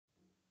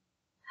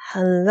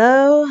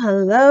Hello,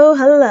 hello,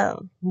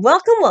 hello.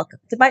 Welcome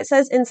to Bite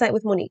Size Insight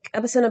with Monique,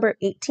 episode number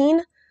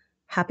 18.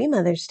 Happy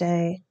Mother's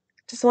Day.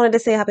 Just wanted to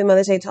say Happy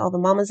Mother's Day to all the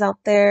mamas out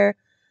there.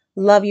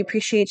 Love you,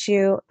 appreciate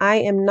you. I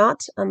am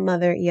not a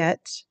mother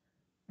yet,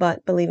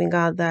 but believing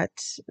God that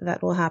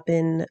will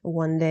happen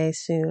one day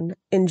soon.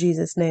 In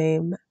Jesus'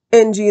 name.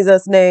 In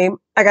Jesus' name.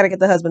 I gotta get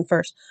the husband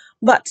first.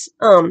 But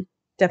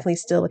definitely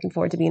still looking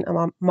forward to being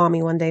a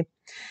mommy one day.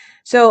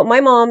 So my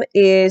mom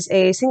is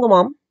a single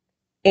mom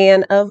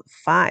and of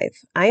 5.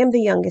 I am the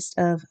youngest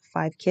of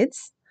 5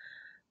 kids.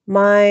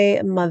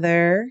 My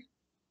mother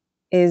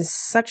is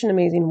such an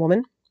amazing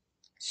woman,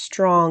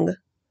 strong,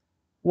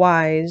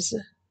 wise,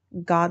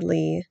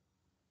 godly,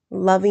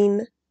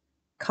 loving,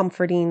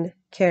 comforting,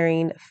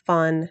 caring,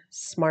 fun,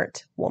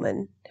 smart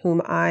woman whom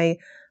I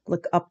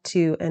look up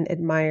to and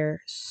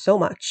admire so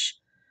much.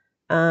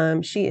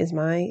 She is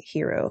my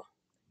hero.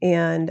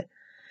 And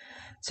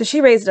so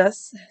she raised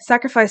us,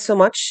 sacrificed so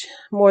much,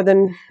 more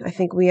than I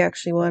think we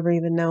actually will ever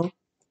even know,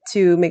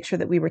 to make sure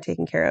that we were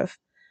taken care of.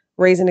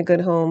 Raised in a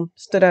good home,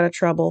 stood out of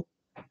trouble.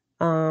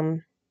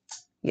 Um,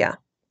 yeah,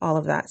 all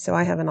of that. So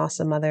I have an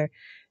awesome mother.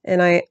 And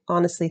I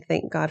honestly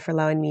thank God for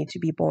allowing me to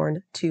be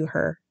born to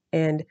her.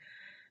 And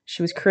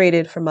she was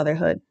created for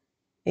motherhood.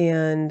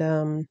 And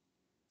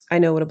I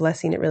know what a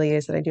blessing it really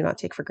is that I do not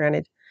take for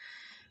granted.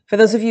 For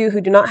those of you who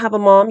do not have a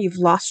mom, you've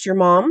lost your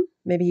mom.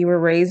 Maybe you were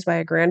raised by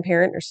a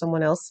grandparent or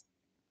someone else,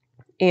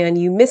 and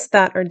you missed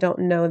that or don't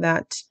know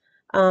that,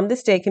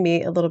 this day can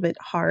be a little bit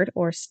hard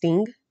or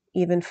sting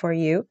even for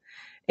you.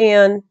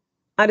 And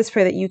I just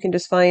pray that you can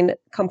just find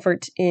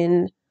comfort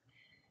in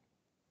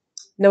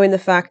knowing the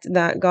fact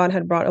that God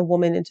had brought a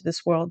woman into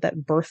this world that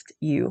birthed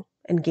you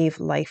and gave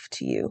life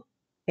to you.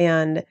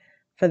 And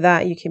for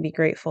that, you can be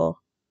grateful,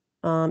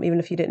 even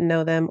if you didn't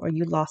know them or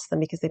you lost them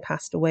because they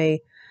passed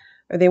away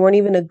or they weren't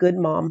even a good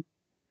mom.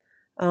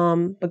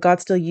 But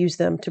God still used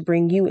them to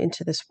bring you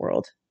into this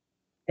world.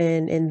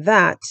 And in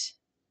that,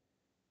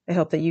 I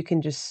hope that you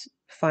can just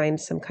find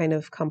some kind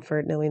of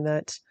comfort knowing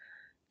that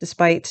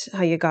despite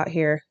how you got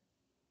here,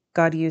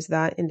 God used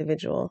that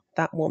individual,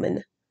 that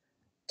woman,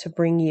 to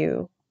bring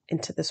you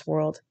into this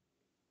world.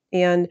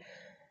 And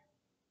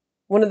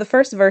one of the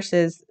first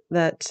verses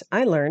that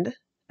I learned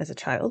as a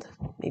child,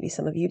 maybe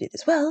some of you did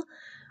as well,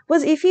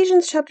 was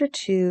Ephesians chapter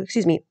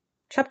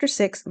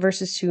 6,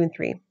 verses 2 and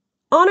 3.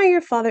 Honor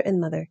your father and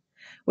mother,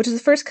 which is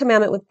the first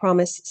commandment with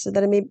promise, so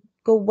that it may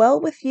go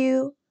well with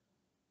you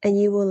and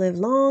you will live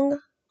long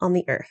on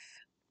the earth.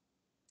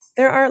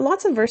 There are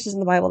lots of verses in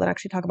the Bible that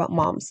actually talk about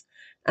moms,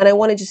 and I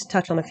want to just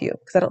touch on a few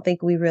because I don't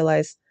think we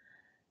realize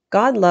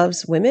God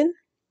loves women,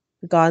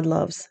 God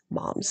loves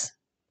moms.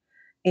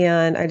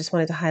 And I just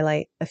wanted to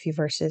highlight a few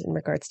verses in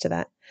regards to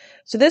that.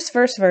 So this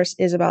first verse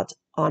is about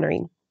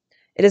honoring.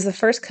 It is the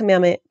first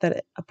commandment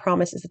that a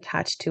promise is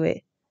attached to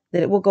it,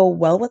 that it will go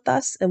well with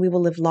us and we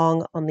will live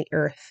long on the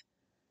earth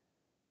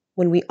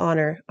when we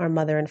honor our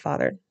mother and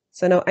father.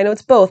 So no, I know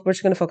it's both. We're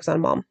just going to focus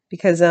on mom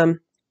because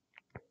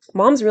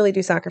moms really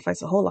do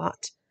sacrifice a whole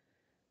lot.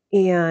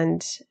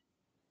 And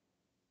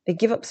they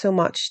give up so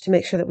much to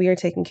make sure that we are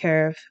taken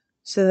care of.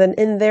 So then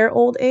in their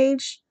old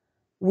age,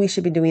 we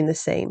should be doing the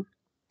same,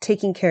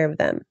 taking care of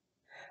them,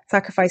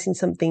 sacrificing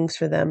some things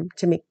for them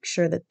to make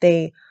sure that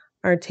they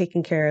are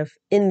taken care of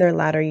in their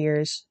latter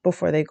years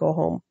before they go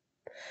home.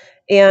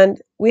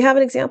 And we have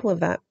an example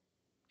of that.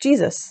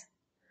 Jesus.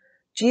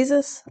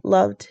 Jesus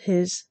loved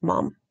his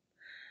mom.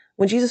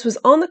 When Jesus was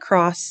on the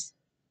cross,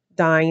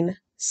 dying,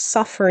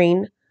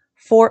 suffering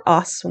for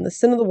us, when the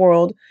sin of the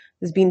world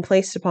is being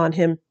placed upon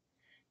him,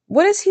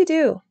 what does he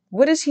do?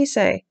 What does he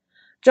say?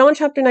 John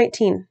chapter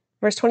 19,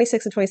 verse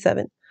 26 and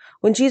 27.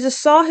 When Jesus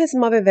saw his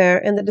mother there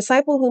and the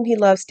disciple whom he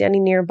loved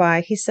standing nearby,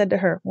 he said to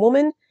her,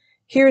 Woman,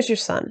 here is your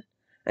son.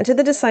 And to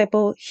the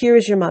disciple, here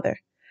is your mother.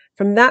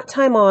 From that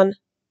time on,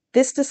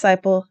 this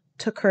disciple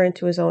took her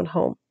into his own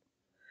home.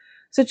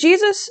 So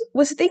Jesus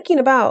was thinking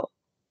about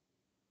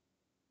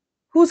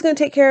who's going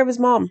to take care of his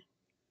mom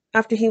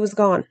after he was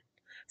gone.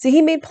 So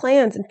he made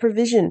plans and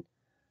provision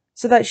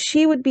so that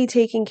she would be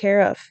taken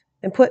care of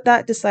and put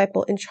that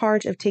disciple in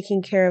charge of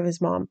taking care of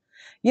his mom.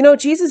 You know,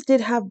 Jesus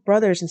did have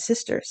brothers and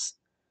sisters,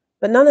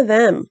 but none of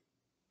them,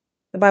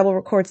 the Bible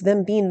records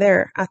them being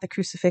there at the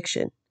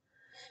crucifixion.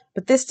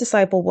 But this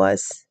disciple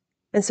was.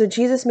 And so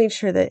Jesus made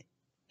sure that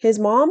his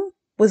mom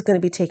was going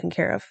to be taken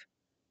care of.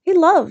 He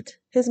loved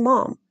his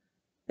mom.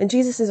 And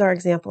Jesus is our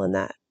example in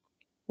that.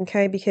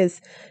 Okay?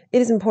 Because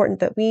it is important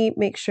that we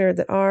make sure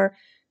that our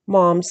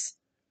moms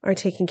are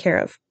taken care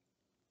of.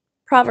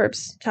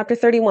 Proverbs chapter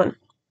 31,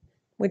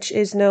 which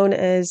is known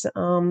as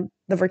the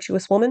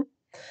virtuous woman.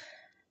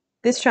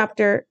 This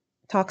chapter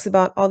talks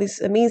about all these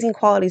amazing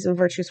qualities of a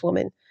virtuous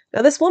woman.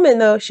 Now, this woman,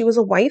 though, she was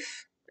a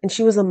wife and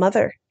she was a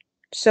mother.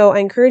 So I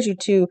encourage you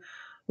to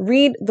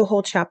read the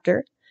whole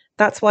chapter.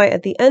 That's why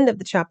at the end of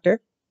the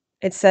chapter,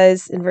 it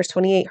says in verse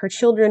 28, her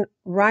children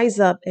rise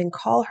up and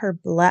call her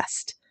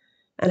blessed,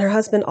 and her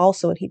husband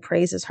also, and he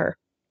praises her.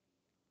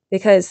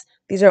 because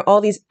these are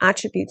all these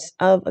attributes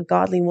of a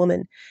godly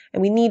woman.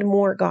 And we need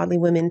more godly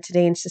women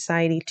today in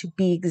society to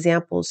be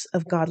examples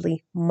of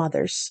godly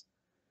mothers.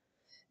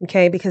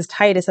 Okay, because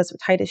Titus, that's what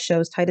Titus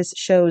shows. Titus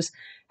shows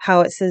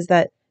how it says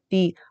that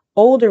the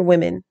older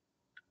women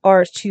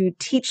are to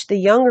teach the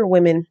younger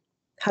women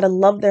how to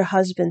love their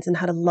husbands and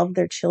how to love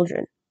their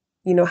children,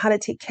 how to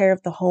take care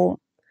of the home,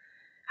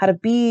 how to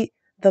be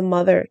the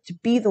mother, to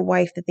be the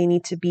wife that they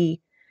need to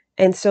be.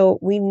 And so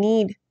we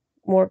need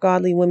more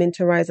godly women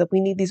to rise up.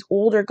 We need these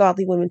older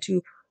godly women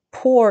to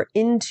pour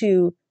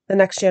into the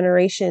next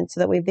generation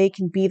so that way they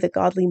can be the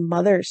godly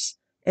mothers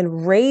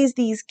and raise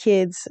these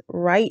kids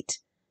right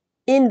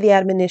in the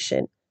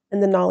admonition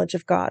and the knowledge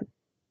of God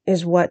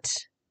is what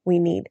we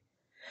need.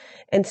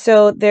 And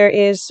so there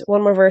is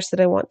one more verse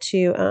that I want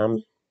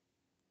to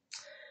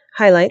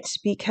highlight,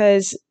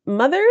 because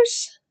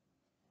mothers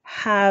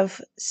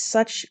have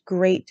such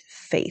great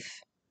faith.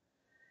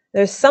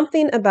 There's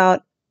something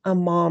about a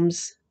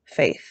mom's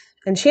faith.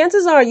 And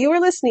chances are you are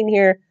listening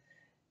here.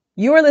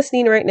 You are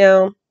listening right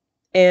now,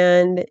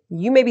 and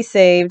you may be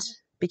saved,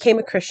 became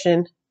a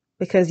Christian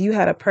because you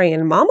had a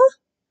praying mama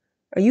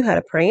or you had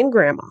a praying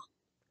grandma.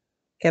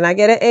 Can I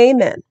get an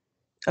amen?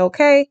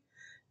 Okay?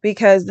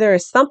 Because there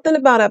is something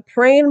about a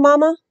praying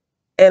mama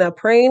and a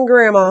praying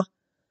grandma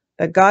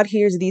that God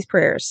hears these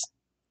prayers.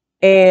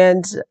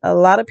 And a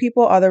lot of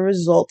people are the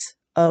result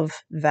of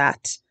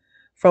that.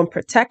 From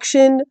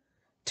protection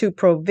to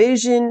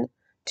provision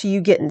to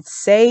you getting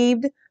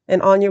saved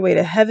and on your way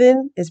to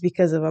heaven is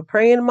because of a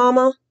praying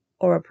mama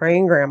or a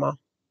praying grandma.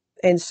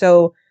 And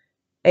so,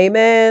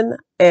 amen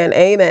and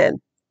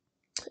amen.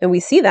 And we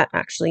see that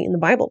actually in the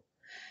Bible.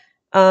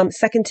 2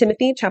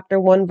 Timothy chapter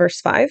 1,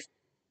 verse 5.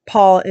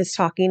 Paul is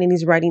talking and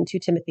he's writing to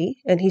Timothy,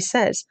 and he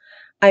says,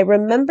 I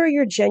remember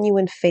your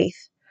genuine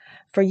faith,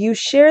 for you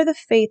share the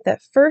faith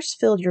that first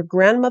filled your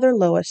grandmother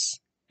Lois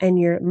and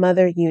your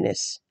mother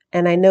Eunice,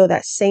 and I know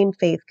that same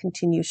faith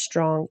continues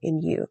strong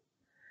in you.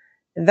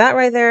 And that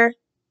right there,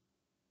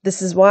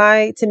 this is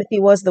why Timothy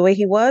was the way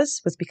he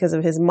was because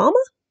of his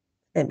mama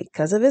and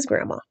because of his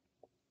grandma.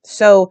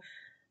 So,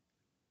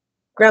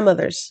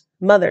 grandmothers,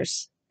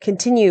 mothers,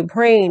 continue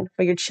praying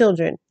for your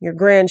children, your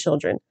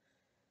grandchildren,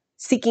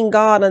 seeking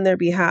God on their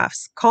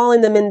behalfs,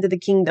 calling them into the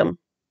kingdom.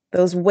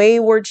 Those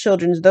wayward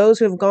children, those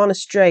who have gone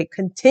astray,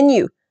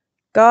 continue.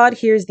 God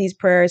hears these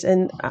prayers,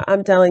 and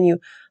I'm telling you,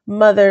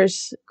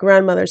 mothers,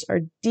 grandmothers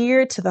are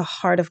dear to the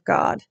heart of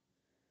God.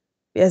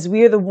 As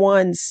we are the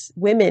ones,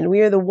 women,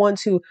 we are the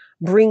ones who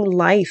bring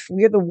life.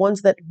 We are the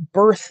ones that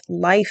birth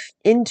life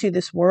into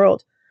this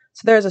world.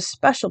 So there's a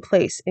special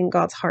place in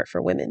God's heart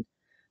for women,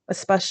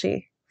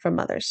 especially for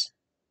mothers.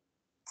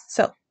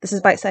 So this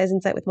is Bite Size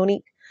Insight with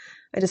Monique.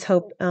 I just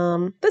hope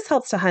this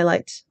helps to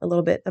highlight a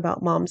little bit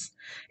about moms.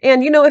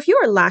 And, if you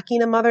are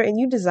lacking a mother and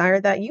you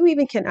desire that, you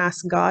even can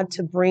ask God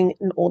to bring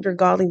an older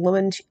godly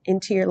woman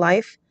into your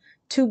life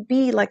to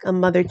be like a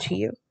mother to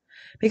you.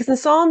 Because in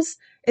Psalms,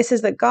 it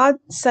says that God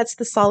sets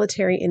the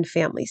solitary in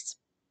families.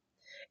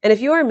 And if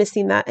you are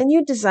missing that and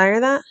you desire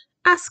that,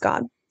 ask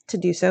God to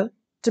do so,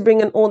 to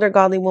bring an older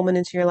godly woman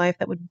into your life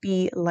that would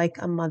be like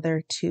a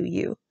mother to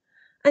you.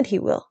 And He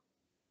will.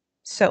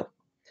 So,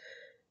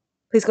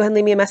 please go ahead and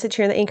leave me a message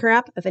here in the Anchor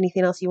app of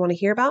anything else you want to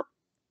hear about.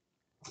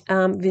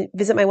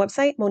 Visit my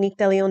website,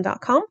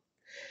 moniquedeleon.com,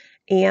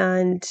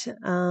 and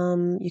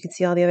you can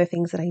see all the other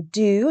things that I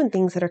do and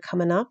things that are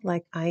coming up.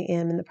 Like I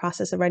am in the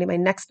process of writing my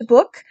next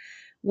book,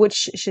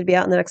 which should be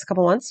out in the next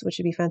couple months, which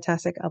would be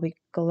fantastic. I'll be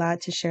glad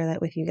to share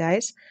that with you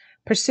guys.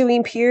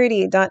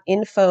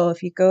 Pursuingpurity.info.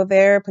 If you go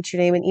there, put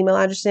your name and email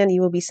address in,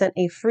 you will be sent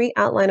a free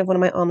outline of one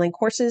of my online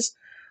courses,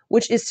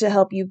 which is to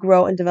help you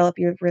grow and develop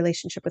your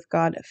relationship with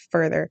God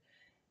further.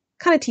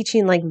 Kind of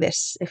teaching like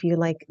this, if you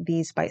like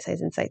these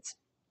bite-sized insights.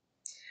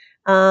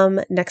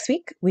 Next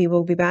week, we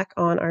will be back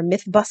on our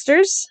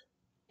Mythbusters,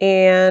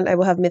 and I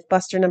will have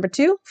Mythbuster number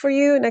 2 for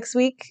you next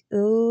week.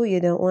 Ooh,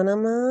 you don't want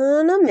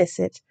to miss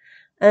it.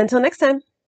 Until next time.